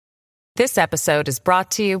This episode is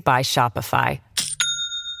brought to you by Shopify.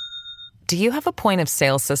 Do you have a point of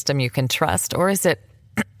sale system you can trust, or is it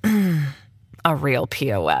a real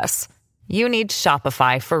POS? You need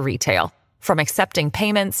Shopify for retail. From accepting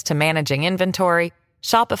payments to managing inventory,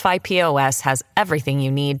 Shopify POS has everything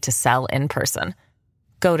you need to sell in person.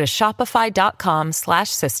 Go to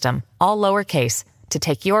shopify.com/system, all lowercase, to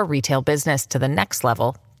take your retail business to the next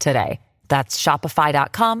level today. That's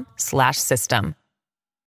shopify.com/system.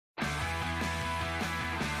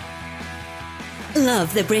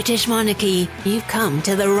 Love the British monarchy? You've come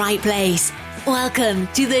to the right place. Welcome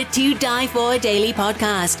to the To Die For Daily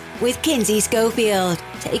Podcast with Kinsey Schofield.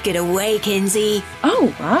 Take it away, Kinsey.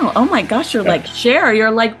 Oh, wow. Oh, my gosh. You're like Cher.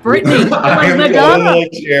 You're like Britney. I'm totally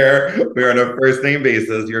Cher. We're on a first name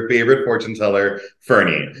basis. Your favorite fortune teller,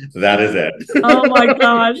 Fernie. That is it. Oh, my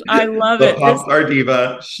gosh. I love it. The pop star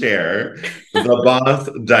diva, Cher. The boss,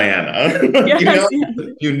 Diana. Yes,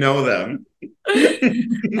 you know them.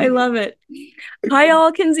 I love it. Hi,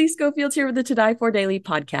 all. Kinsey Schofield here with the To Die For Daily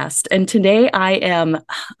Podcast. And today I am,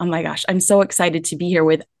 oh my gosh, I'm so excited to be here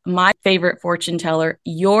with my favorite fortune teller,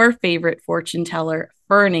 your favorite fortune teller,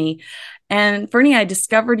 Fernie. And Fernie, I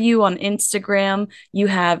discovered you on Instagram. You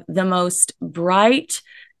have the most bright,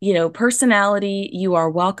 personality. You are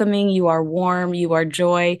welcoming, you are warm, you are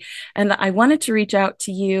joy. And I wanted to reach out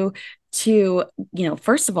to you to,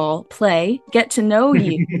 first of all, get to know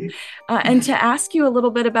you, and to ask you a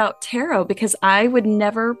little bit about tarot, because I would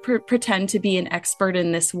never pretend to be an expert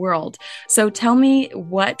in this world. So tell me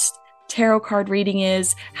what tarot card reading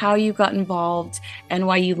is, how you got involved, and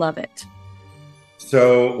why you love it.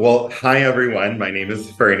 Hi everyone. My name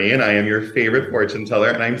is Fernie and I am your favorite fortune teller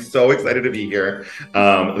and I'm so excited to be here.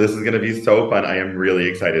 This is going to be so fun. I am really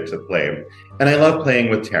excited to play. And I love playing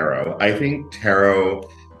with tarot. I think tarot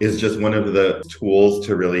is just one of the tools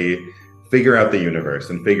to really figure out the universe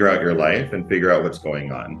and figure out your life and figure out what's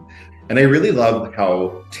going on. And I really love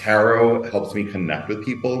how tarot helps me connect with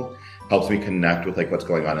people, helps me connect with what's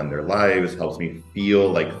going on in their lives, helps me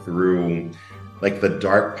feel through the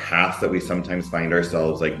dark paths that we sometimes find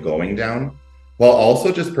ourselves going down, while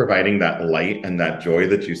also just providing that light and that joy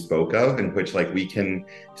that you spoke of, in which we can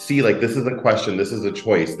see this is a question, this is a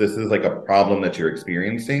choice, this is a problem that you're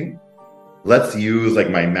experiencing. Let's use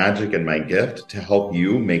my magic and my gift to help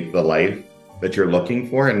you make the life that you're looking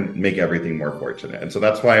for and make everything more fortunate. And so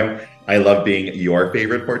that's why I love being your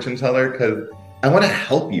favorite fortune teller, because I want to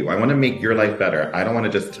help you. I want to make your life better. I don't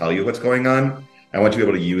want to just tell you what's going on. I want you to be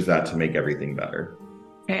able to use that to make everything better.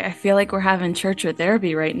 Okay, I feel like we're having church with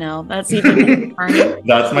therapy right now. That's even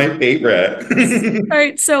That's my favorite. All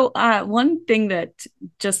right. So one thing that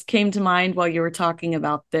just came to mind while you were talking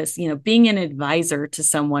about this, being an advisor to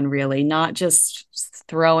someone, really, not just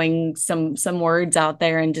throwing some words out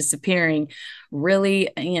there and disappearing,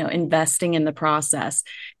 really, investing in the process,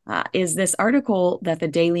 is this article that the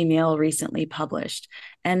Daily Mail recently published.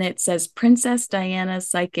 And it says, Princess Diana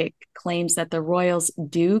psychic claims that the royals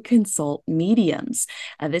do consult mediums.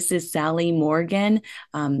 This is Sally Morgan.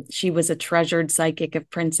 She was a treasured psychic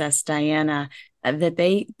of Princess Diana. That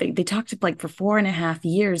they talked for 4.5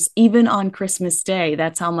 years, even on Christmas Day.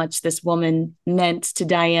 That's how much this woman meant to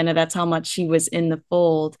Diana. That's how much she was in the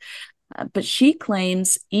fold. But she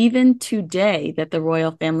claims even today that the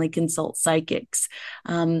royal family consults psychics.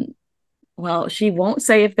 Well, she won't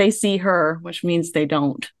say if they see her, which means they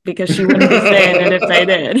don't, because she wouldn't be saying it if they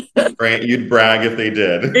did. Right. You'd brag if they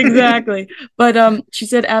did. Exactly. But she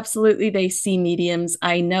said, absolutely, they see mediums.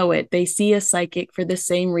 I know it. They see a psychic for the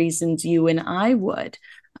same reasons you and I would.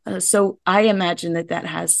 So I imagine that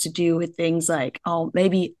has to do with things like,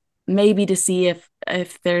 maybe to see if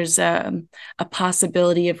there's a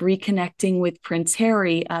possibility of reconnecting with Prince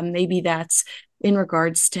Harry. Maybe that's in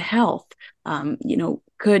regards to health.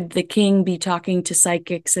 Could the king be talking to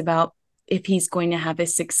psychics about if he's going to have a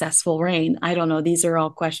successful reign? I don't know. These are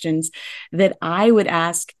all questions that I would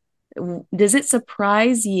ask. Does it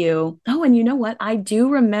surprise you? Oh, and you know what? I do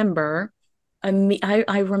remember,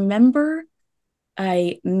 I remember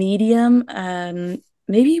a medium,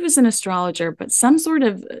 maybe he was an astrologer, but some sort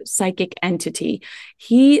of psychic entity.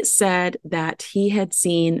 He said that he had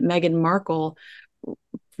seen Meghan Markle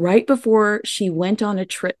right before she went on a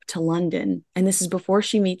trip to London. And this is before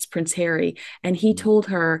she meets Prince Harry. And he told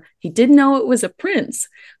her, he didn't know it was a prince,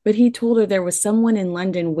 but he told her there was someone in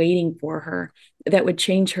London waiting for her that would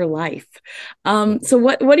change her life. So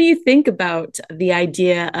what do you think about the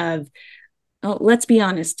idea of, let's be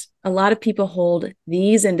honest, a lot of people hold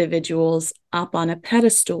these individuals up on a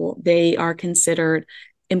pedestal. They are considered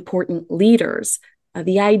important leaders.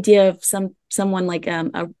 The idea of someone like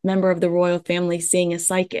a member of the royal family seeing a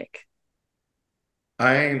psychic.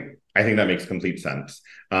 I I think that makes complete sense.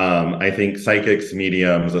 I think psychics,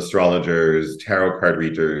 mediums, astrologers, tarot card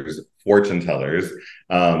readers, fortune tellers,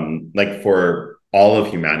 like for all of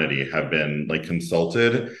humanity have been like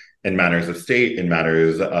consulted in matters of state, in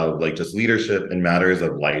matters of like just leadership, in matters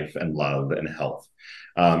of life and love and health.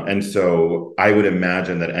 And so I would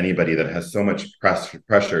imagine that anybody that has so much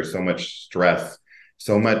pressure, so much stress,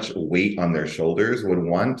 so much weight on their shoulders would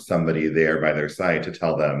want somebody there by their side to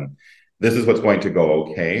tell them, this is what's going to go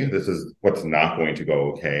okay. This is what's not going to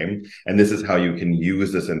go okay. And this is how you can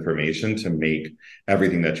use this information to make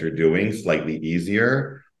everything that you're doing slightly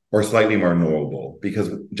easier or slightly more knowable.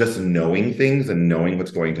 Because just knowing things and knowing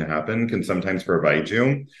what's going to happen can sometimes provide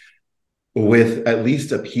you with at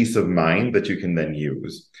least a peace of mind that you can then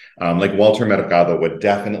use. Like Walter Mercado would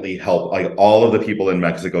definitely help like all of the people in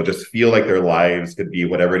Mexico just feel like their lives could be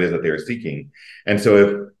whatever it is that they're seeking. And so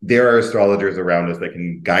if there are astrologers around us that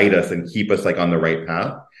can guide us and keep us like on the right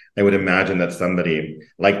path, I would imagine that somebody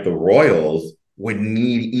like the royals would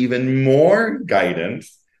need even more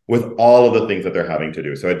guidance with all of the things that they're having to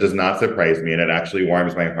do. So it does not surprise me. And it actually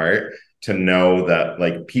warms my heart to know that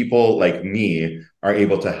like people like me are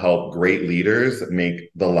able to help great leaders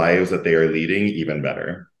make the lives that they are leading even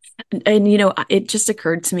better. And, you know, it just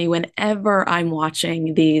occurred to me whenever I'm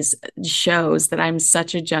watching these shows that I'm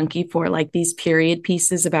such a junkie for, like these period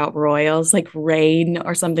pieces about royals, like Rain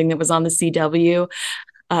or something that was on the CW.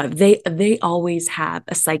 They always have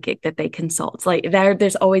a psychic that they consult. Like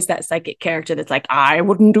there's always that psychic character that's like, I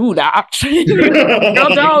wouldn't do that.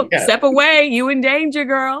 Girl, don't step away. You in danger,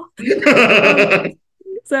 girl.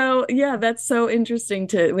 So yeah, that's so interesting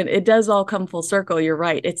to when it does all come full circle. You're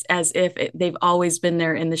right. It's as if they've always been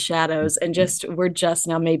there in the shadows, and we're just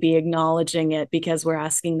now maybe acknowledging it because we're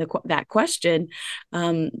asking that question.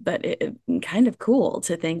 But it kind of cool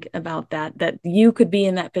to think about that you could be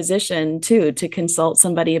in that position too to consult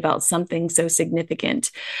somebody about something so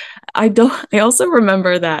significant. I also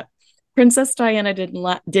remember that Princess Diana did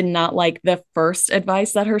not like the first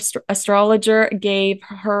advice that her astrologer gave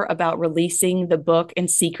her about releasing the book in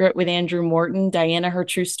secret with Andrew Morton, Diana, Her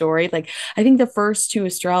True Story. Like, I think the first two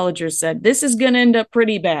astrologers said, this is going to end up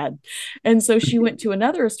pretty bad. And so she went to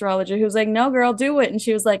another astrologer who was like, no, girl, do it. And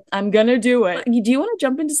she was like, I'm going to do it. Do you want to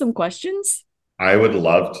jump into some questions? I would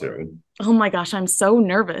love to. Oh my gosh, I'm so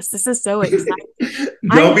nervous. This is so exciting.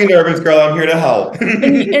 Don't be nervous, girl. I'm here to help.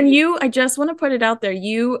 and you, I just want to put it out there.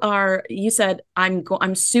 You said I'm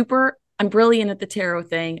brilliant at the tarot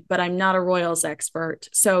thing, but I'm not a royals expert.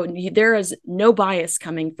 So there is no bias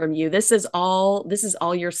coming from you. This is all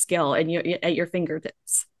your skill and you at your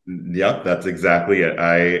fingertips. Yep, that's exactly it.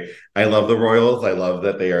 I love the royals. I love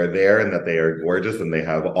that they are there and that they are gorgeous and they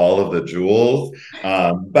have all of the jewels.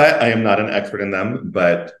 But I am not an expert in them.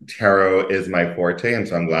 But tarot is my forte, and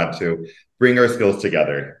so I'm glad to bring our skills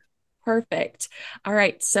together. Perfect. All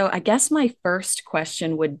right. So I guess my first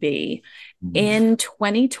question would be, in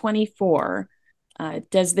 2024,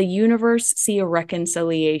 does the universe see a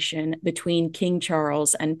reconciliation between King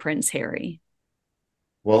Charles and Prince Harry?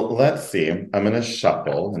 Well, let's see. I'm going to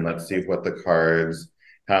shuffle and let's see what the cards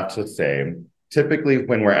have to say. Typically,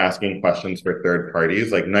 when we're asking questions for third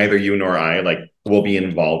parties, like neither you nor I will be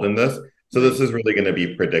involved in this. So this is really going to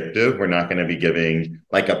be predictive. We're not going to be giving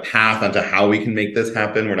like a path onto how we can make this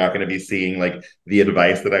happen. We're not going to be seeing like the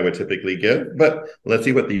advice that I would typically give, but let's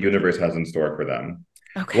see what the universe has in store for them.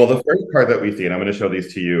 Okay. Well, the first card that we see, and I'm going to show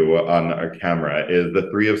these to you on our camera, is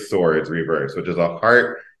the Three of Swords reverse, which is a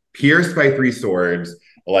heart pierced by three swords.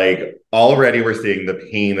 Like already we're seeing the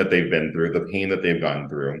pain that they've been through, the pain that they've gone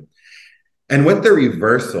through. And with the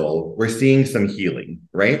reversal, we're seeing some healing,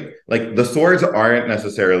 right? Like the swords aren't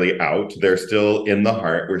necessarily out. They're still in the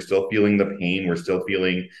heart. We're still feeling the pain. We're still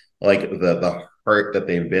feeling like the hurt that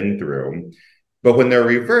they've been through. But when they're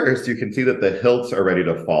reversed, you can see that the hilts are ready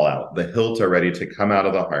to fall out. The hilts are ready to come out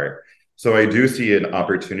of the heart. So I do see an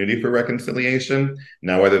opportunity for reconciliation.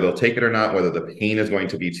 Now, whether they'll take it or not, whether the pain is going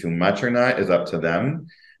to be too much or not is up to them.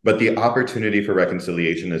 But the opportunity for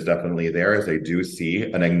reconciliation is definitely there, as I do see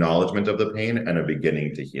an acknowledgement of the pain and a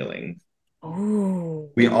beginning to healing.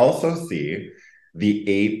 Oh. We also see the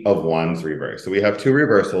Eight of Wands reverse. So we have two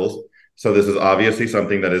reversals. So this is obviously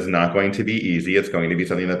something that is not going to be easy. It's going to be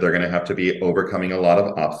something that they're going to have to be overcoming a lot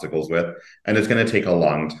of obstacles with, and it's going to take a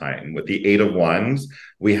long time. With the Eight of Wands,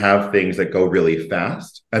 we have things that go really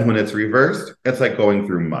fast, and when it's reversed, it's like going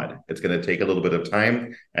through mud. It's going to take a little bit of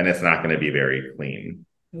time, and it's not going to be very clean.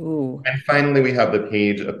 Ooh. And finally, we have the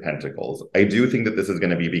Page of Pentacles. I do think that this is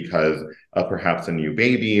going to be because of perhaps a new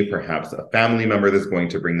baby, perhaps a family member that's going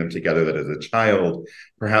to bring them together that is a child,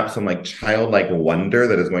 perhaps some like childlike wonder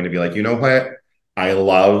that is going to be like, you know what? I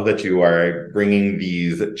love that you are bringing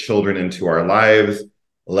these children into our lives.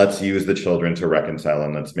 Let's use the children to reconcile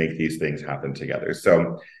and let's make these things happen together.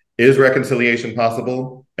 So, is reconciliation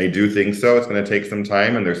possible? I do think so. It's going to take some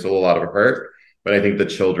time and there's still a lot of hurt, but I think the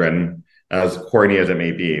children, as corny as it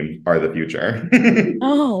may be, are the future.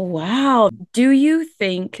 Oh, wow. Do you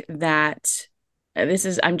think that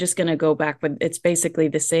I'm just going to go back, but it's basically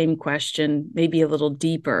the same question, maybe a little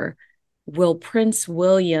deeper. Will Prince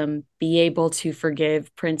William be able to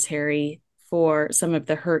forgive Prince Harry for some of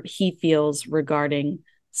the hurt he feels regarding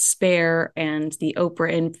Spare and the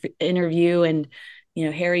Oprah interview and,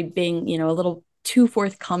 Harry being, a little too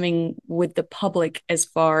forthcoming with the public as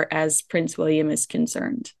far as Prince William is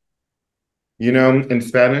concerned? In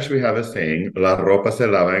Spanish, we have a saying, la ropa se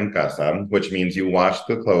lava en casa, which means you wash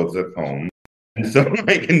the clothes at home. And so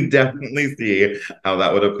I can definitely see how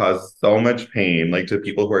that would have caused so much pain, like to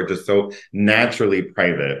people who are just so naturally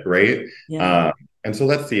private, right? Yeah. And so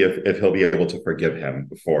let's see if he'll be able to forgive him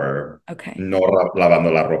for Okay. no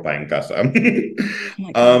lavando la ropa en casa. Oh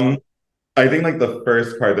my God. I think like the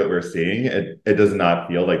first part that we're seeing, it does not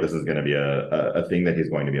feel like this is going to be a thing that he's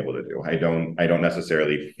going to be able to do. I don't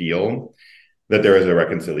necessarily feel that there is a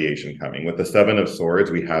reconciliation coming. With the Seven of Swords,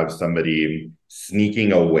 we have somebody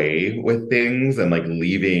sneaking away with things and like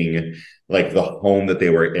leaving like the home that they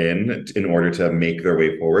were in order to make their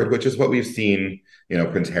way forward, which is what we've seen,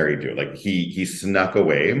 Prince Harry do. Like he snuck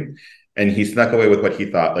away and he snuck away with what he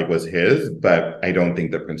thought like was his, but I don't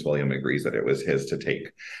think that Prince William agrees that it was his to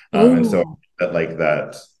take. And so that like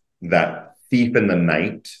that thief in the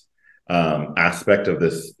night aspect of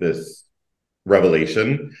this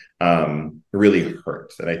revelation really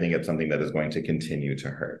hurts. And I think it's something that is going to continue to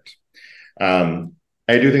hurt.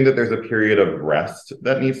 I do think that there's a period of rest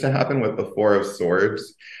that needs to happen with the Four of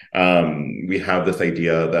Swords. We have this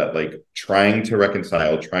idea that like trying to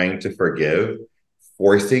reconcile, trying to forgive,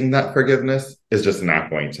 forcing that forgiveness is just not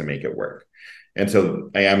going to make it work. And so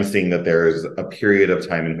I am seeing that there's a period of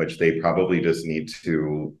time in which they probably just need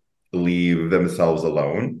to leave themselves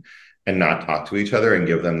alone and not talk to each other and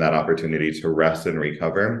give them that opportunity to rest and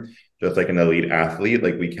recover. Just like an elite athlete,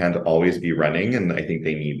 like we can't always be running, and I think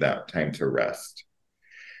they need that time to rest.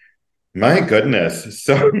 My goodness.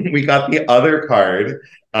 So we got the other card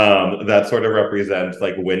that sort of represents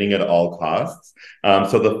like winning at all costs.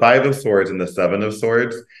 So the Five of Swords and the Seven of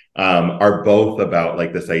Swords are both about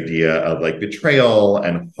like this idea of like betrayal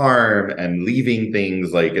and harm and leaving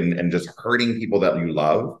things like and just hurting people that you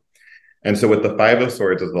love. And so with the Five of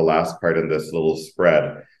Swords as the last card in this little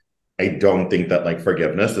spread, I don't think that like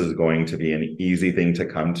forgiveness is going to be an easy thing to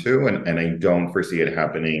come to. And I don't foresee it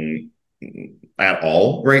happening at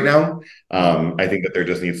all right now. I think that there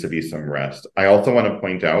just needs to be some rest. I also want to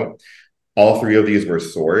point out all three of these were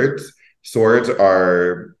swords. Swords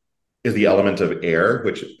is the element of air,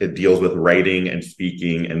 which it deals with writing and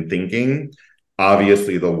speaking and thinking.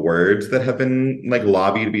 Obviously, the words that have been like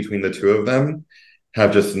lobbied between the two of them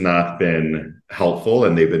have just not been helpful,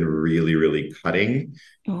 and they've been really, really cutting.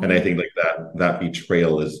 And I think like that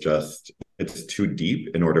betrayal is just, it's too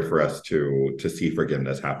deep in order for us to see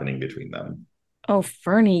forgiveness happening between them. Oh,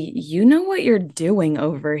 Fernie, you know what you're doing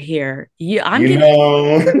over here. I'm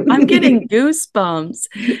I'm getting goosebumps.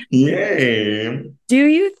 Yay. Do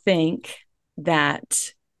you think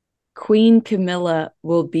that Queen Camilla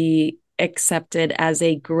will be accepted as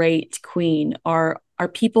a great queen? Are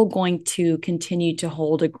people going to continue to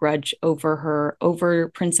hold a grudge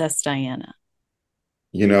over Princess Diana?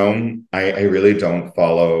 I really don't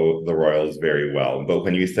follow the royals very well, but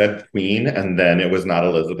when you said queen and then it was not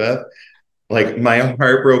Elizabeth, like my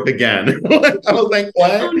heart broke again. I was like,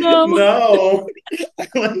 what? Oh, no. No.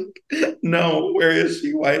 Like, no, where is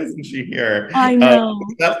she? Why isn't she here? I know.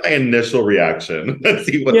 That's my initial reaction. Let's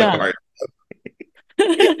see what the card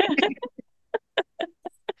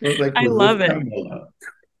I was like, I love it. Camilla?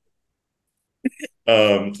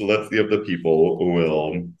 So let's see if the people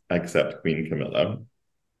will accept Queen Camilla.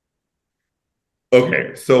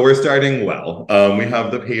 Okay, so we're starting well. We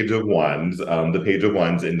have the Page of Wands. The Page of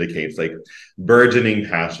Wands indicates like burgeoning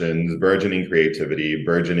passions, burgeoning creativity,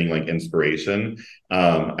 burgeoning like inspiration.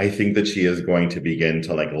 I think that she is going to begin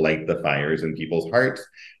to like light the fires in people's hearts.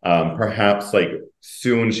 Perhaps like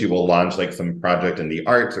soon she will launch like some project in the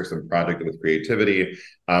arts or some project with creativity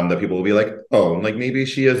that people will be like, oh, like maybe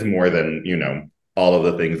she is more than, all of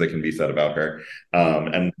the things that can be said about her,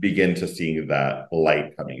 and begin to see that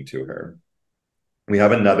light coming to her. We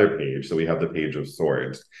have another page. So we have the Page of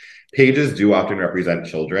Swords. Pages do often represent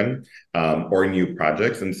children or new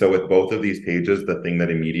projects. And so with both of these pages, the thing that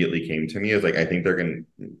immediately came to me is like, I think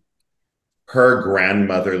her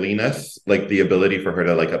grandmotherliness, like the ability for her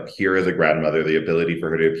to like appear as a grandmother, the ability for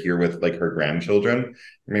her to appear with like her grandchildren,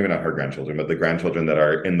 maybe not her grandchildren, but the grandchildren that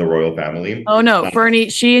are in the royal family. Oh no, Fernie,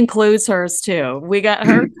 she includes hers too. We got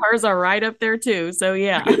hers are right up there too. So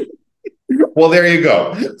yeah. Well, there you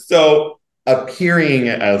go. So appearing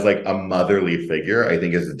as like a motherly figure, I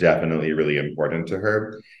think is definitely really important to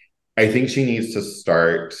her. I think she needs to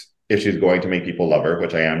start, if she's going to make people love her,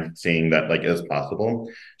 which I am seeing that like is possible,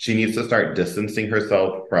 she needs to start distancing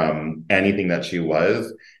herself from anything that she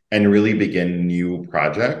was and really begin new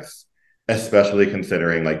projects, especially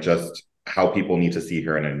considering like just how people need to see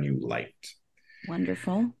her in a new light.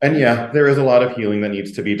 Wonderful. And yeah, there is a lot of healing that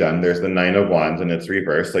needs to be done. There's the Nine of Wands and it's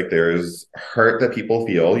reversed. Like there's hurt that people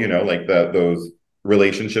feel, you know, like those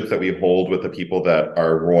relationships that we hold with the people that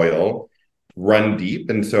are royal run deep.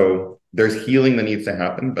 And so there's healing that needs to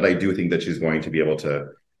happen. But I do think that she's going to be able to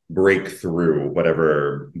break through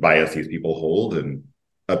whatever biases people hold and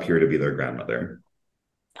appear to be their grandmother.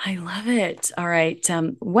 I love it. All right.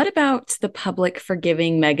 What about the public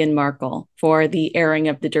forgiving Meghan Markle for the airing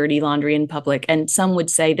of the dirty laundry in public? And some would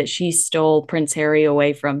say that she stole Prince Harry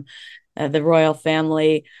away from the royal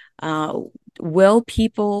family. Will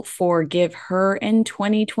people forgive her in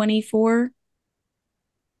 2024?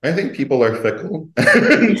 I think people are fickle.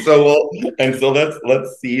 So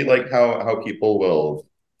let's see like how people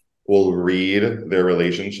will read their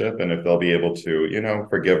relationship and if they'll be able to, you know,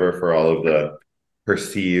 forgive her for all of the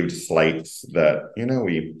perceived slights that, you know,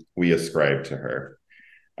 we ascribe to her.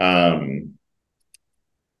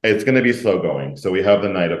 It's going to be slow going. So we have the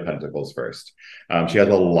Knight of Pentacles first. She has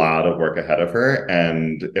a lot of work ahead of her.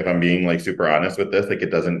 And if I'm being like super honest with this, like it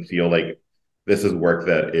doesn't feel like this is work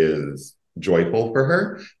that is joyful for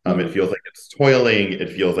her. It feels like it's toiling.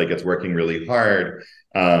 It feels like it's working really hard.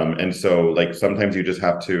 And so like sometimes you just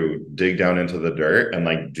have to dig down into the dirt and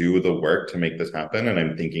like do the work to make this happen. And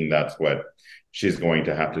I'm thinking that's what she's going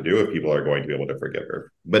to have to do if people are going to be able to forgive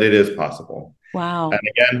her. But it is possible. Wow. And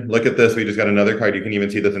again, look at this. We just got another card. You can even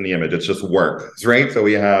see this in the image. It's just work, right? So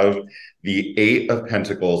we have the Eight of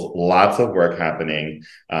Pentacles, lots of work happening,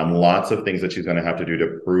 lots of things that she's going to have to do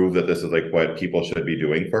to prove that this is like what people should be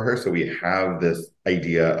doing for her. So we have this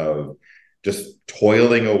idea of just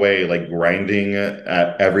toiling away, like grinding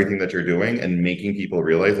at everything that you're doing and making people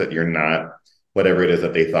realize that you're not whatever it is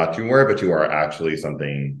that they thought you were, but you are actually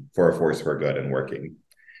something for a force for good and working.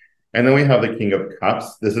 And then we have the King of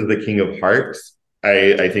Cups. This is the King of Hearts.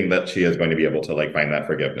 I think that she is going to be able to like find that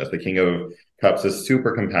forgiveness. The King of Cups is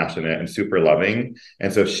super compassionate and super loving.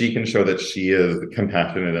 And so if she can show that she is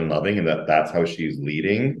compassionate and loving and that that's how she's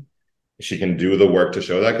leading, she can do the work to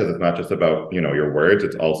show that, because it's not just about, you know, your words,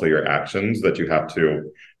 it's also your actions that you have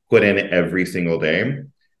to put in every single day.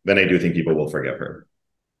 Then I do think people will forgive her.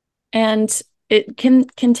 And it can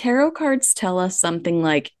tarot cards tell us something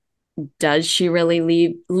like, does she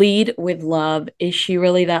really lead with love? Is she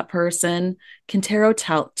really that person? Can tarot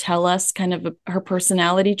tell us kind of her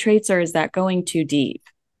personality traits, or is that going too deep?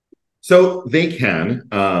 So they can,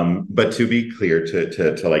 but to be clear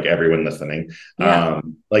to like everyone listening,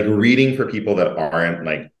 like reading for people that aren't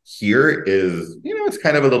like here is, you know, it's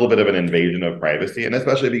kind of a little bit of an invasion of privacy, and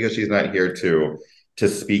especially because she's not here to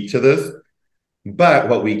speak to this. But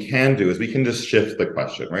what we can do is we can just shift the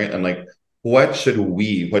question, right? And like, what should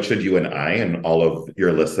you and I and all of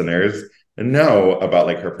your listeners know about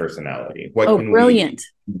like her personality? What can brilliant.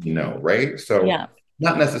 we know, right? So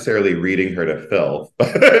not necessarily reading her to filth,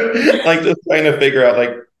 but like just trying to figure out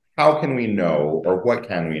like, how can we know, or what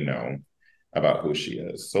can we know about who she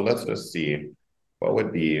is? So let's just see what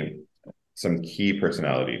would be some key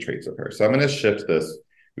personality traits of her. So I'm going to shift this.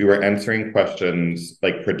 We were answering questions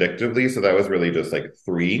like predictively. So that was really just like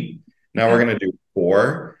 3. Now we're going to do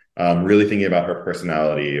 4, really thinking about her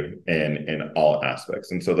personality in all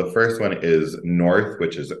aspects. And so the first one is North,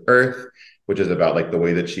 which is Earth, which is about like the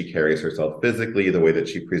way that she carries herself physically, the way that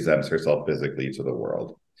she presents herself physically to the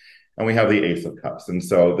world. And we have the Ace of Cups. And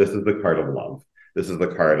so this is the card of love. This is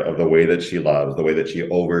the card of the way that she loves, the way that she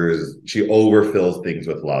overfills things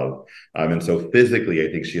with love. And so physically,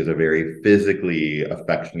 I think she is a very physically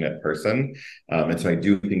affectionate person. And so I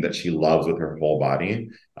do think that she loves with her whole body,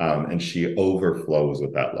 and she overflows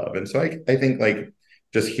with that love. And so I think like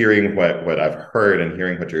just hearing what I've heard and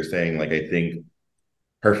hearing what you're saying, like I think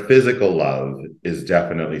her physical love is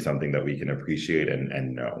definitely something that we can appreciate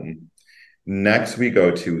and know. Next, we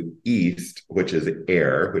go to East, which is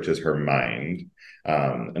air, which is her mind.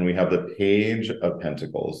 And we have the Page of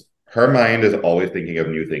Pentacles. Her mind is always thinking of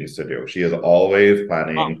new things to do. She is always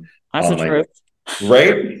planning that's on the truth.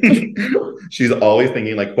 Right? She's always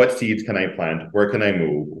thinking like, what seeds can I plant? Where can I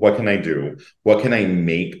move? What can I do? What can I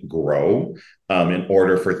make grow in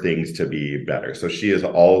order for things to be better? So she is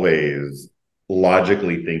always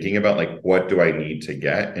logically thinking about like, what do I need to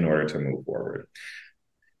get in order to move forward?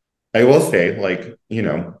 I will say, like,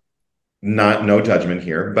 not no judgment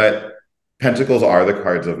here, but pentacles are the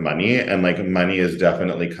cards of money, and like money is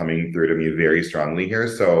definitely coming through to me very strongly here.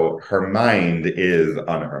 So her mind is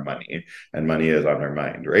on her money, and money is on her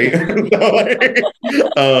mind, right? So, like,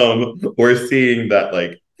 we're seeing that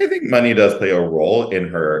like I think money does play a role in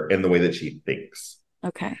her in the way that she thinks.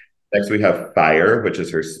 Okay. Next, we have fire, which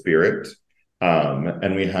is her spirit.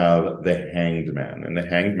 And we have the hanged man. And the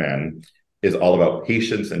hanged man is all about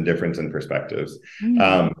patience and difference in perspectives.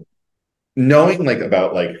 Mm. Knowing like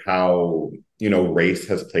about like how race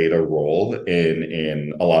has played a role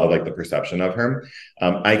in a lot of like the perception of her,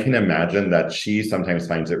 I can imagine that she sometimes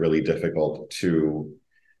finds it really difficult to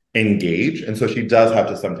engage, and so she does have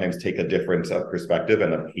to sometimes take a difference of perspective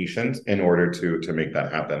and of patience in order to make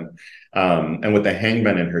that happen. And with the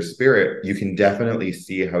hangman in her spirit, you can definitely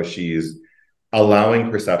see how she's allowing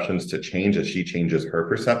perceptions to change as she changes her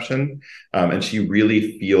perception. And she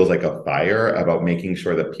really feels like a fire about making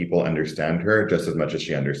sure that people understand her just as much as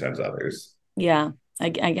she understands others. Yeah, I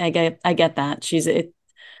get that.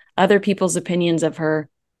 Other people's opinions of her,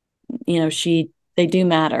 they do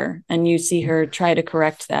matter, and you see her try to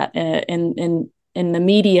correct that in the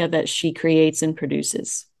media that she creates and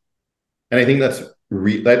produces. And I think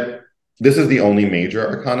that this is the only major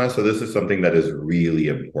arcana, so this is something that is really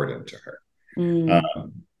important to her. Mm.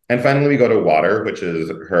 And finally, we go to water, which is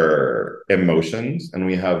her emotions, and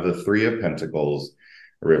we have the Three of Pentacles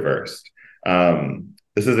reversed.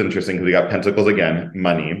 This is interesting because we got Pentacles again,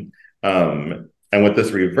 money. And with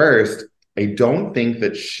this reversed, I don't think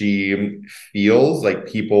that she feels like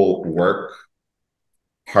people work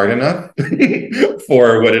hard enough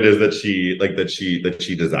for what it is that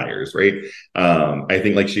she desires, right? I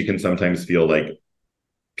think like she can sometimes feel like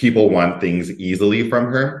people want things easily from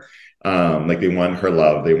her. Like they want her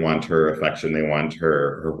love, they want her affection, they want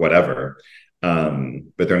her whatever.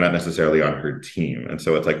 But they're not necessarily on her team. And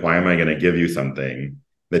so it's like, why am I going to give you something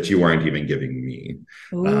that you weren't even giving me?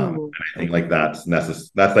 And I think like that's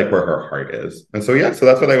like where her heart is. And so yeah, so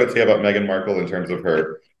that's what I would say about Meghan Markle in terms of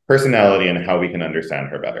her personality and how we can understand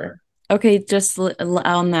her better. Okay, just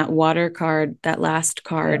on that water card, that last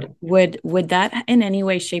card, would that in any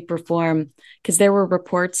way, shape, or form? Because there were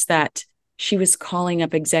reports that she was calling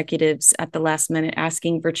up executives at the last minute,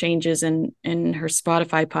 asking for changes in her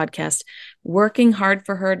Spotify podcast, working hard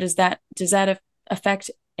for her. Does that affect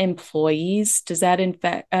employees? Does that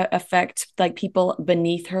affect like people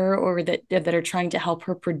beneath her, or that are trying to help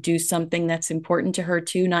her produce something that's important to her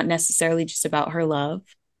too, not necessarily just about her love?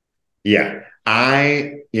 Yeah.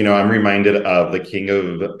 I'm reminded of the King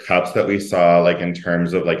of Cups that we saw, like in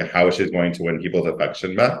terms of like how she's going to win people's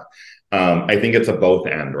affection back. I think it's a both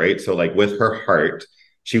and, right? So like with her heart,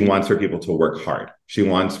 she wants for people to work hard. She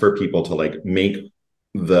wants for people to like make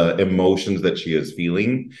the emotions that she is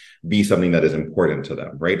feeling be something that is important to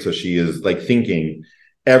them, right? So she is like thinking,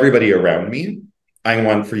 everybody around me, I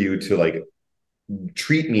want for you to like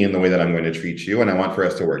treat me in the way that I'm going to treat you. And I want for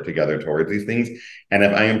us to work together towards these things. And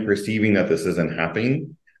if I am perceiving that this isn't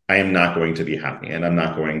happening, I am not going to be happy and I'm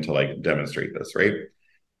not going to like demonstrate this, right?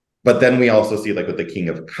 But then we also see like with the King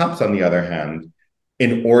of Cups, on the other hand,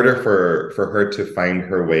 in order for her to find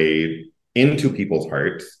her way into people's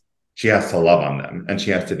hearts, she has to love on them and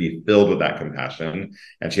she has to be filled with that compassion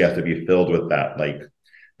and she has to be filled with that like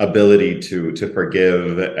ability to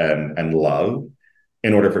forgive and love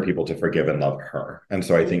in order for people to forgive and love her. And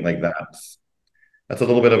so I think like that's a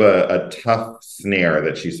little bit of a tough snare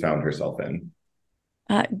that she's found herself in.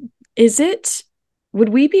 Would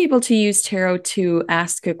we be able to use tarot to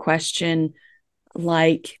ask a question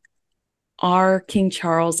like, are King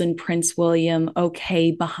Charles and Prince William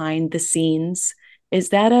okay behind the scenes? Is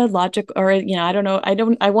that a logic, or I don't know.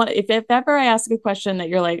 If ever I ask a question that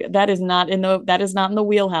you're like, that is not in the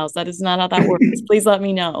wheelhouse, that is not how that works, please let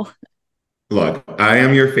me know. Look, I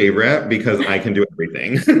am your favorite because I can do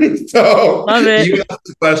everything. So Love it. you ask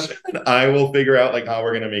the question, I will figure out like how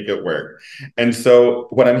we're going to make it work. And so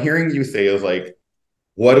what I'm hearing you say is like,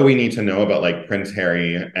 what do we need to know about like Prince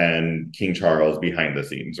Harry and King Charles behind the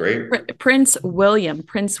scenes, right? Prince William,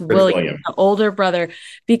 the older brother,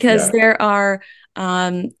 because there are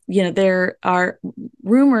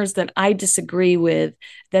rumors that I disagree with,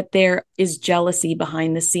 that there is jealousy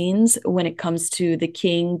behind the scenes when it comes to the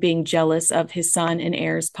king being jealous of his son and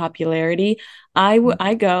heir's popularity. I'm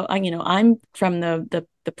from the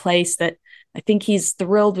place that I think he's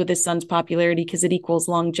thrilled with his son's popularity because it equals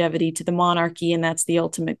longevity to the monarchy, and that's the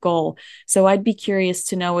ultimate goal. So I'd be curious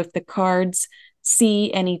to know if the cards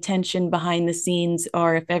see any tension behind the scenes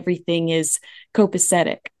or if everything is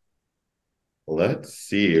copacetic. Let's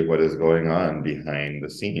see what is going on behind the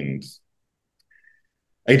scenes.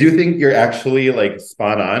 I do think you're actually like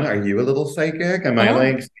spot on. Are you a little psychic? Am I Oh,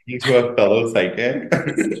 like speaking to a fellow psychic?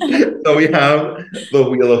 So we have the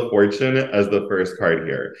Wheel of Fortune as the first card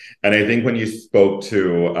here. And I think when you spoke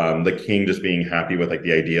to the king just being happy with like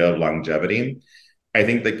the idea of longevity, I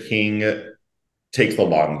think the king takes the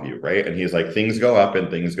long view, right? And he's like, things go up and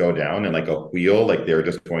things go down, and like a wheel, like they're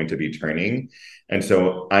just going to be turning. And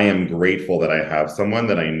so I am grateful that I have someone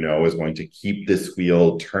that I know is going to keep this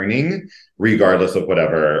wheel turning, regardless of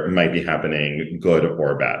whatever might be happening, good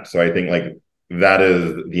or bad. So I think like that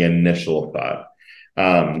is the initial thought.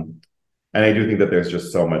 And I do think that there's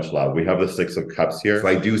just so much love. We have the Six of Cups here. So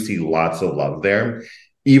I do see lots of love there.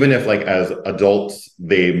 Even if, like, as adults,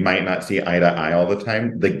 they might not see eye to eye all the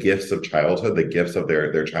time, the gifts of childhood, the gifts of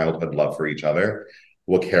their childhood love for each other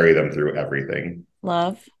will carry them through everything.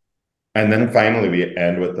 love. And then finally, we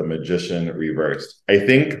end with the Magician reversed. I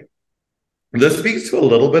think this speaks to a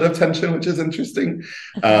little bit of tension, which is interesting.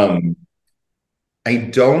 Okay. I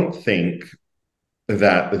don't think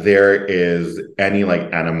that there is any like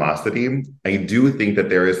animosity. I do think that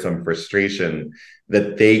there is some frustration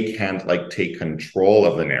that they can't like take control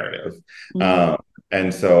of the narrative. Mm.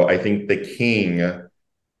 And so I think the king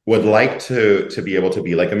would like to be able to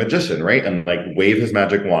be like a magician, right? And like wave his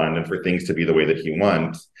magic wand and for things to be the way that he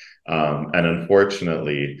wants. And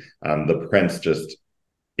unfortunately, the prince just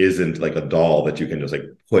isn't like a doll that you can just like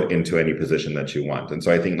put into any position that you want. And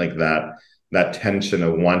so I think like that tension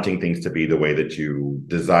of wanting things to be the way that you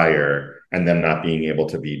desire and then not being able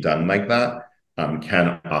to be done like that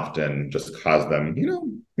can often just cause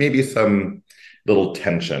them, maybe some little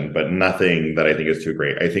tension, but nothing that I think is too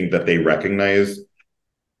great. I think that they recognize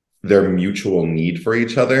their mutual need for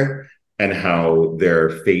each other and how their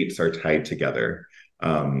fates are tied together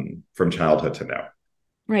from childhood to now.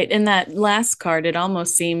 Right. In that last card, it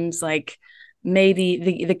almost seems like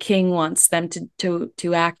maybe the king wants them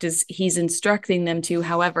to act as he's instructing them to.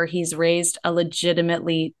 However, he's raised a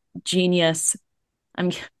legitimately genius.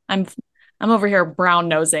 I'm I'm I'm over here brown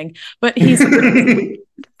nosing, but he's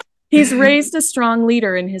raised a strong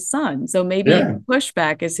leader in his son. So maybe Yeah.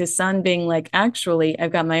 pushback is his son being like, actually,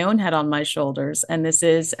 I've got my own head on my shoulders, and this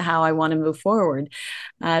is how I want to move forward.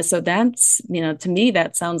 So that's, to me,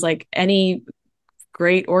 that sounds like any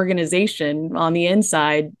great organization on the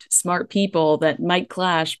inside, smart people that might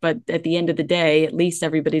clash, but at the end of the day, at least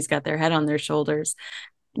everybody's got their head on their shoulders.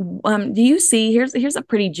 Do you see, here's a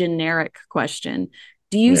pretty generic question.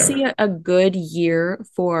 Do you Yeah. see a good year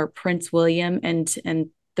for Prince William and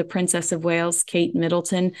the Princess of Wales, Kate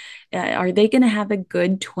Middleton? Are they going to have a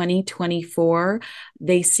good 2024?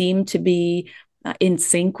 They seem to be in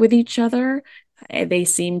sync with each other. They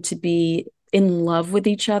seem to be in love with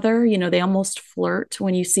each other. They almost flirt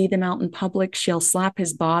when you see them out in public. She'll slap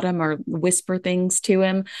his bottom or whisper things to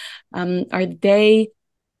him. Are they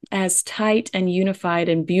as tight and unified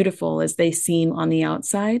and beautiful as they seem on the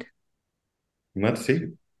outside? Let's see.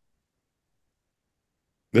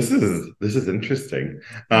 This is interesting.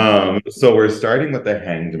 Yeah. So we're starting with the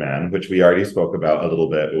Hanged Man, which we already spoke about a little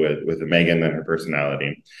bit with Megan and her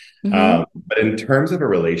personality. Mm-hmm. But in terms of a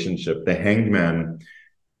relationship, the Hanged Man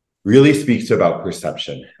really speaks to about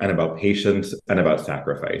perception and about patience and about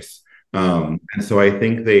sacrifice. Mm. And so I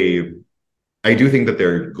do think that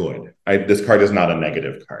they're good. This card is not a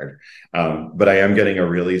negative card, but I am getting a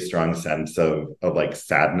really strong sense of like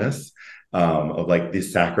sadness, of like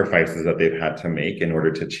these sacrifices that they've had to make in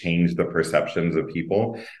order to change the perceptions of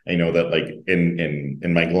people. I know that like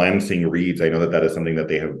in my glancing reads, I know that that is something that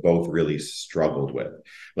they have both really struggled with.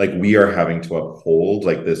 Like we are having to uphold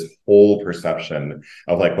like this whole perception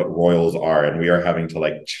of like what royals are, and we are having to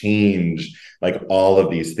like change like all of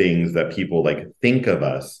these things that people like think of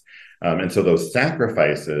us. And so those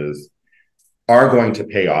sacrifices are going to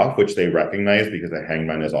pay off, which they recognize because the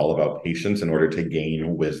hangman is all about patience in order to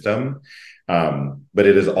gain wisdom. But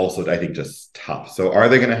it is also, I think, just tough. So are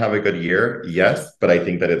they going to have a good year? Yes, but I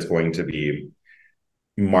think that it's going to be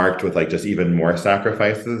marked with like just even more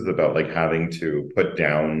sacrifices about like having to put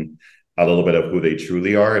down a little bit of who they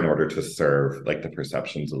truly are in order to serve like the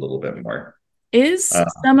perceptions a little bit more. Is Uh,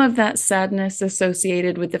 some of that sadness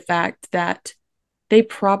associated with the fact that they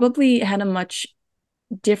probably had a much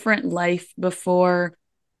different life before,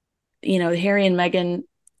 Harry and Meghan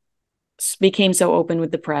became so open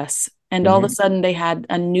with the press, and all of a mhm. sudden they had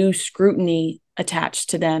a new scrutiny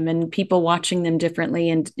attached to them, and people watching them differently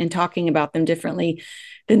and talking about them differently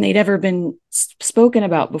than they'd ever been spoken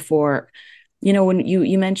about before. You know, when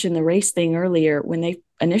you mentioned the race thing earlier, when they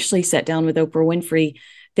initially sat down with Oprah Winfrey,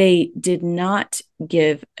 they did not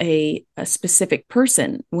give a specific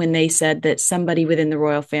person when they said that somebody within the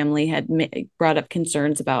royal family had brought up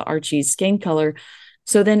concerns about Archie's skin color.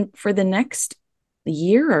 So then for the next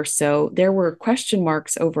year or so, there were question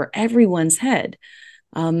marks over everyone's head.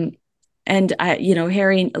 And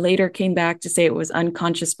Harry later came back to say it was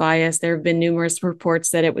unconscious bias. There have been numerous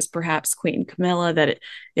reports that it was perhaps Queen Camilla, that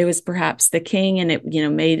it was perhaps the king, and it,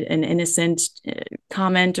 made an innocent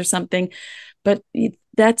comment or something. But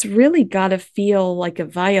that's really got to feel like a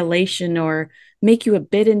violation or make you a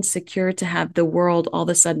bit insecure to have the world all of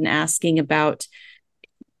a sudden asking about,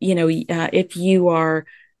 if you are,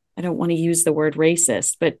 I don't want to use the word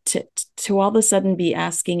racist, but to all of a sudden be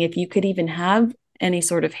asking if you could even have any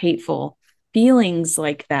sort of hateful feelings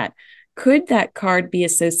like that. Could that card be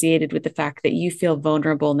associated with the fact that you feel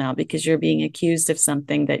vulnerable now because you're being accused of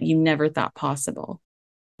something that you never thought possible?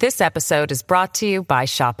 This episode is brought to you by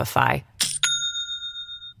Shopify.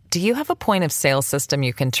 Do you have a point of sale system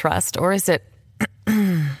you can trust, or is it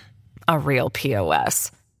a real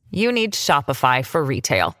POS? You need Shopify for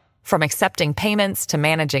retail. From accepting payments to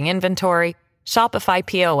managing inventory, Shopify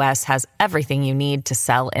POS has everything you need to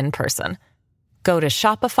sell in person. Go to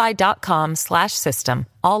shopify.com/system,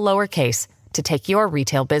 all lowercase, to take your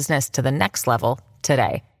retail business to the next level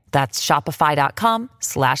today. That's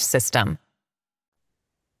shopify.com/system.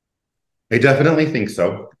 I definitely think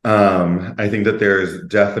so. I think that there's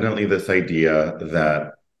definitely this idea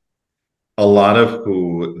that a lot of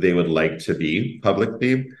who they would like to be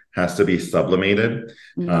publicly has to be sublimated,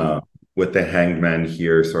 with the hanged man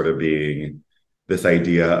here sort of being this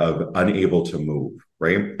idea of unable to move,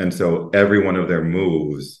 right? And so every one of their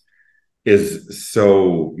moves is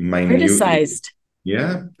so minute. Criticized.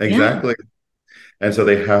 Yeah, exactly. Yeah. And so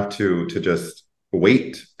they have to just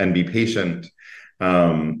wait and be patient.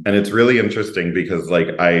 And it's really interesting because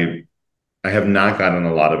like I have not gotten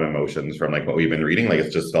a lot of emotions from like what we've been reading. Like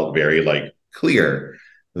it's just felt very like clear.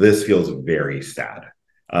 This feels very sad.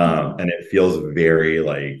 And it feels very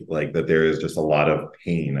like that there is just a lot of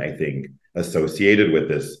pain, I think, associated with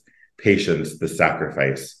this patience, the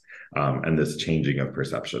sacrifice, and this changing of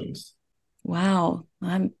perceptions. Wow.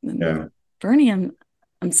 Fernie, I'm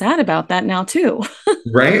sad about that now too.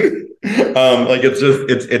 Right? Like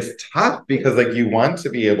it's tough because like you want to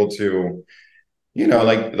be able to,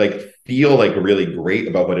 like feel like really great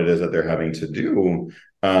about what it is that they're having to do.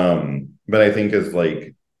 But I think as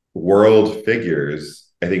like world figures,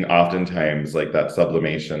 I think oftentimes like that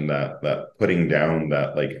sublimation, that putting down,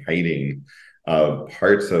 that like hiding of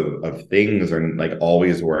parts of things, or like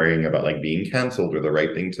always worrying about like being canceled or the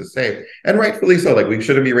right thing to say, and rightfully so. Like we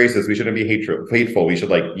shouldn't be racist, we shouldn't be hateful, we should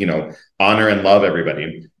like honor and love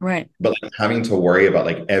everybody, right? But like having to worry about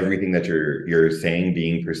like everything that you're saying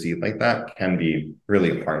being perceived like that can be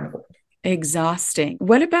really harmful, exhausting.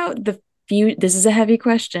 What about the this is a heavy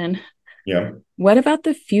question. Yeah. What about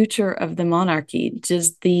the future of the monarchy?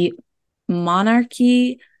 Does the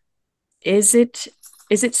monarchy, is it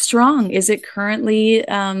strong? Is it currently,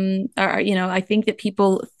 I think that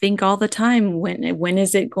people think all the time, when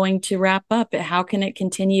is it going to wrap up? How can it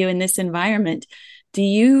continue in this environment? Do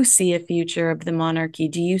you see a future of the monarchy?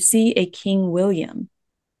 Do you see a King William?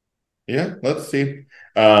 Yeah, let's see.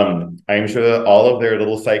 I'm sure that all of their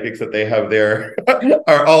little psychics that they have there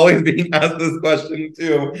are always being asked this question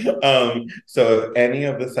too. So if any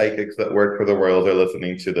of the psychics that work for the royals are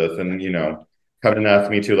listening to this and, come and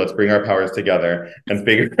ask me too, let's bring our powers together and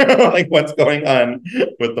figure out like what's going on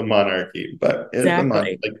with the monarchy. But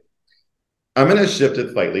exactly. I'm going to shift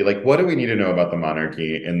it slightly. Like, what do we need to know about the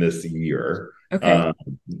monarchy in this year? Okay.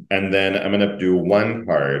 And then I'm going to do one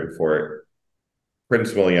card for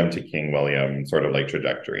Prince William to King William, sort of like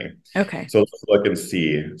trajectory. Okay. So let's look and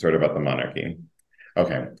see sort of about the monarchy.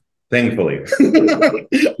 Okay. Thankfully,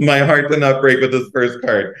 my heart did not break with this first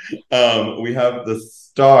card. We have the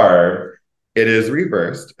Star. It is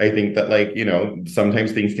reversed. I think that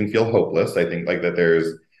sometimes things can feel hopeless. I think like that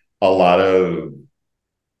there's a lot of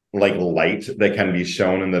like light that can be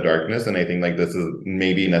shown in the darkness. And I think like this is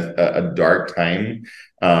maybe a dark time,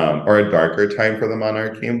 or a darker time for the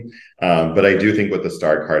monarchy. But I do think with the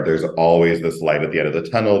Star card, there's always this light at the end of the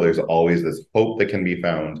tunnel. There's always this hope that can be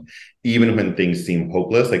found. Even when things seem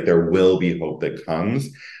hopeless, like there will be hope that comes.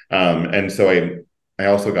 And so I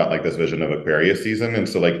also got like this vision of Aquarius season. And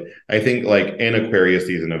so like, I think like in Aquarius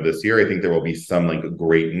season of this year, I think there will be some like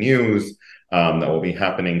great news. that will be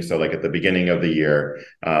happening. So like at the beginning of the year,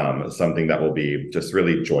 something that will be just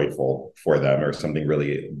really joyful for them, or something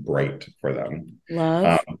really bright for them.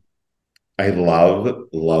 Love. I love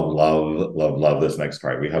this next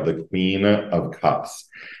card. We have the Queen of Cups.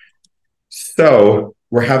 So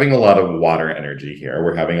we're having a lot of water energy here.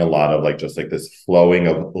 We're having a lot of like just like this flowing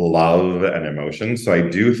of love and emotion. So I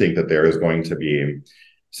do think that there is going to be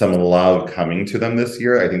some love coming to them this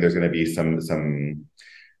year. I think there's going to be some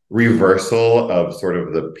reversal of sort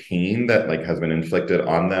of the pain that like has been inflicted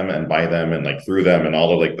on them and by them and like through them, and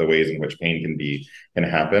all of like the ways in which pain can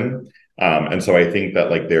happen. And so I think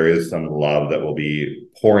that like there is some love that will be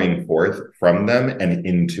pouring forth from them and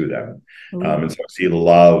into them. And so I see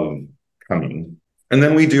love coming. And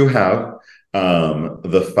then we do have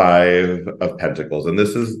the Five of Pentacles, and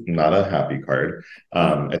this is not a happy card.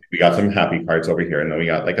 I think we got some happy cards over here, and then we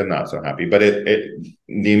got like a not so happy. But the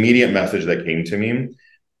immediate message that came to me,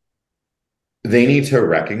 they need to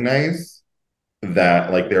recognize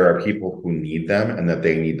that like there are people who need them and that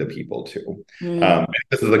they need the people too.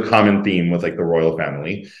 This is a common theme with like the royal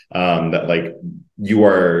family, that like you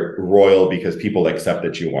are royal because people accept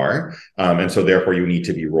that you are, and so therefore you need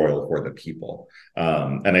to be royal for the people.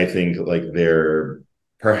 And I think like there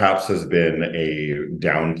perhaps has been a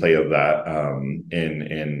downplay of that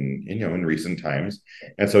in recent times,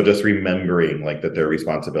 and so just remembering like that their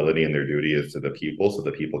responsibility and their duty is to the people, so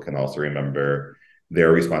the people can also remember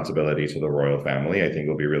their responsibility to the royal family, I think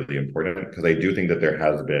will be really important, because I do think that there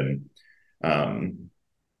has been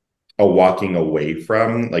a walking away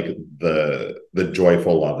from like the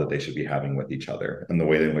joyful love that they should be having with each other and the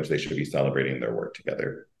way in which they should be celebrating their work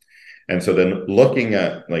together. And so then looking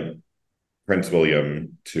at like Prince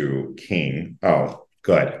William to King, oh,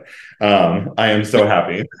 good. I am so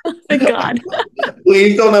happy. Thank God.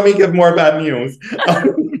 Please don't let me give more bad news,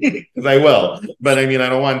 because I will, but I mean, I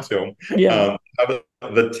don't want to. Yeah.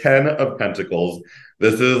 The 10 of Pentacles.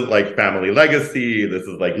 This is like family legacy. This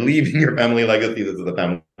is like leaving your family legacy. This is the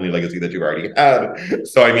family legacy that you've already had.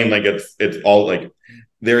 So I mean, like it's all like,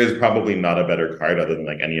 there is probably not a better card other than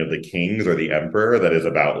like any of the kings or the emperor that is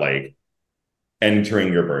about like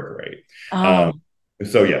entering your birthright.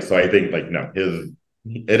 So yeah, so I think like no,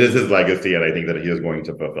 it is his legacy, and I think that he is going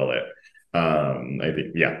to fulfill it. I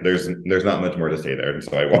think there's not much more to say there, and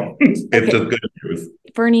so I won't. It's just good news.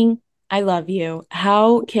 Fernie, I love you.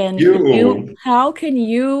 How can you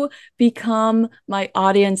become my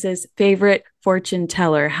audience's favorite fortune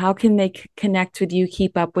teller? How can they connect with you,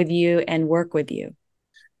 keep up with you, and work with you?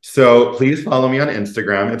 So please follow me on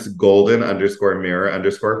Instagram. It's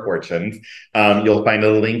golden_mirror_fortunes. You'll find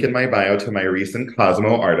a link in my bio to my recent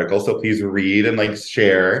Cosmo article. So please read and like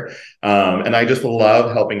share. And I just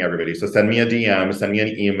love helping everybody. So send me a DM, send me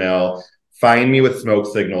an email, find me with smoke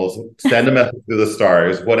signals, send a message to the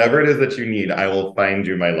stars, whatever it is that you need, I will find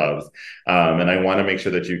you, my loves. And I want to make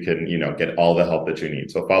sure that you can, get all the help that you need.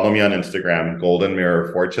 So follow me on Instagram, Golden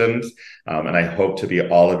Mirror Fortunes. And I hope to be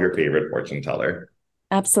all of your favorite fortune teller.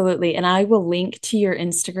 Absolutely. And I will link to your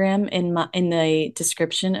Instagram in the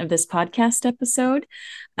description of this podcast episode.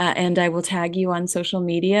 And I will tag you on social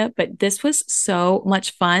media. But this was so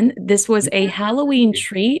much fun. This was a Halloween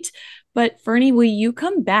treat. But Fernie, will you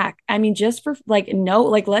come back? I mean, just for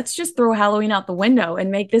let's just throw Halloween out the window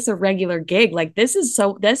and make this a regular gig. Like this is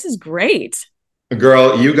great.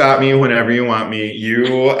 Girl, you got me whenever you want me.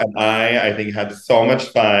 You and I think, had so much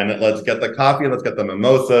fun. Let's get the coffee. Let's get the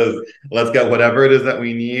mimosas. Let's get whatever it is that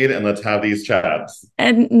we need, and let's have these chats.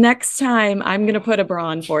 And next time, I'm going to put a bra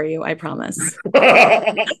on for you. I promise.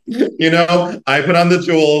 I put on the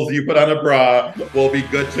jewels. You put on a bra. We'll be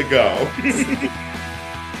good to go.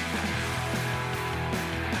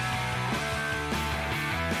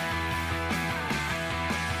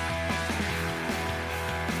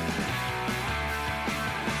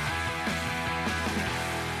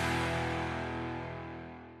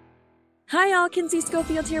 Hi all, Kinsey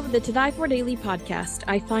Schofield here with the To Die For Daily podcast.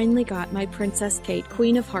 I finally got my Princess Kate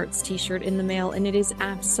Queen of Hearts t-shirt in the mail, and it is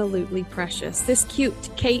absolutely precious. This cute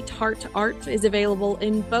Kate heart art is available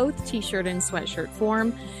in both t-shirt and sweatshirt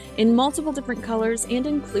form, in multiple different colors and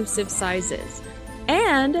inclusive sizes.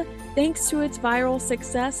 And thanks to its viral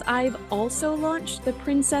success, I've also launched the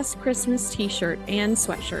Princess Christmas t-shirt and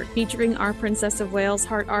sweatshirt featuring our Princess of Wales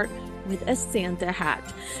heart art with a Santa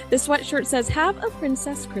hat. The sweatshirt says, "Have a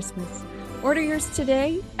Princess Christmas." Order yours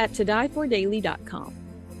today at todiefordaily.com.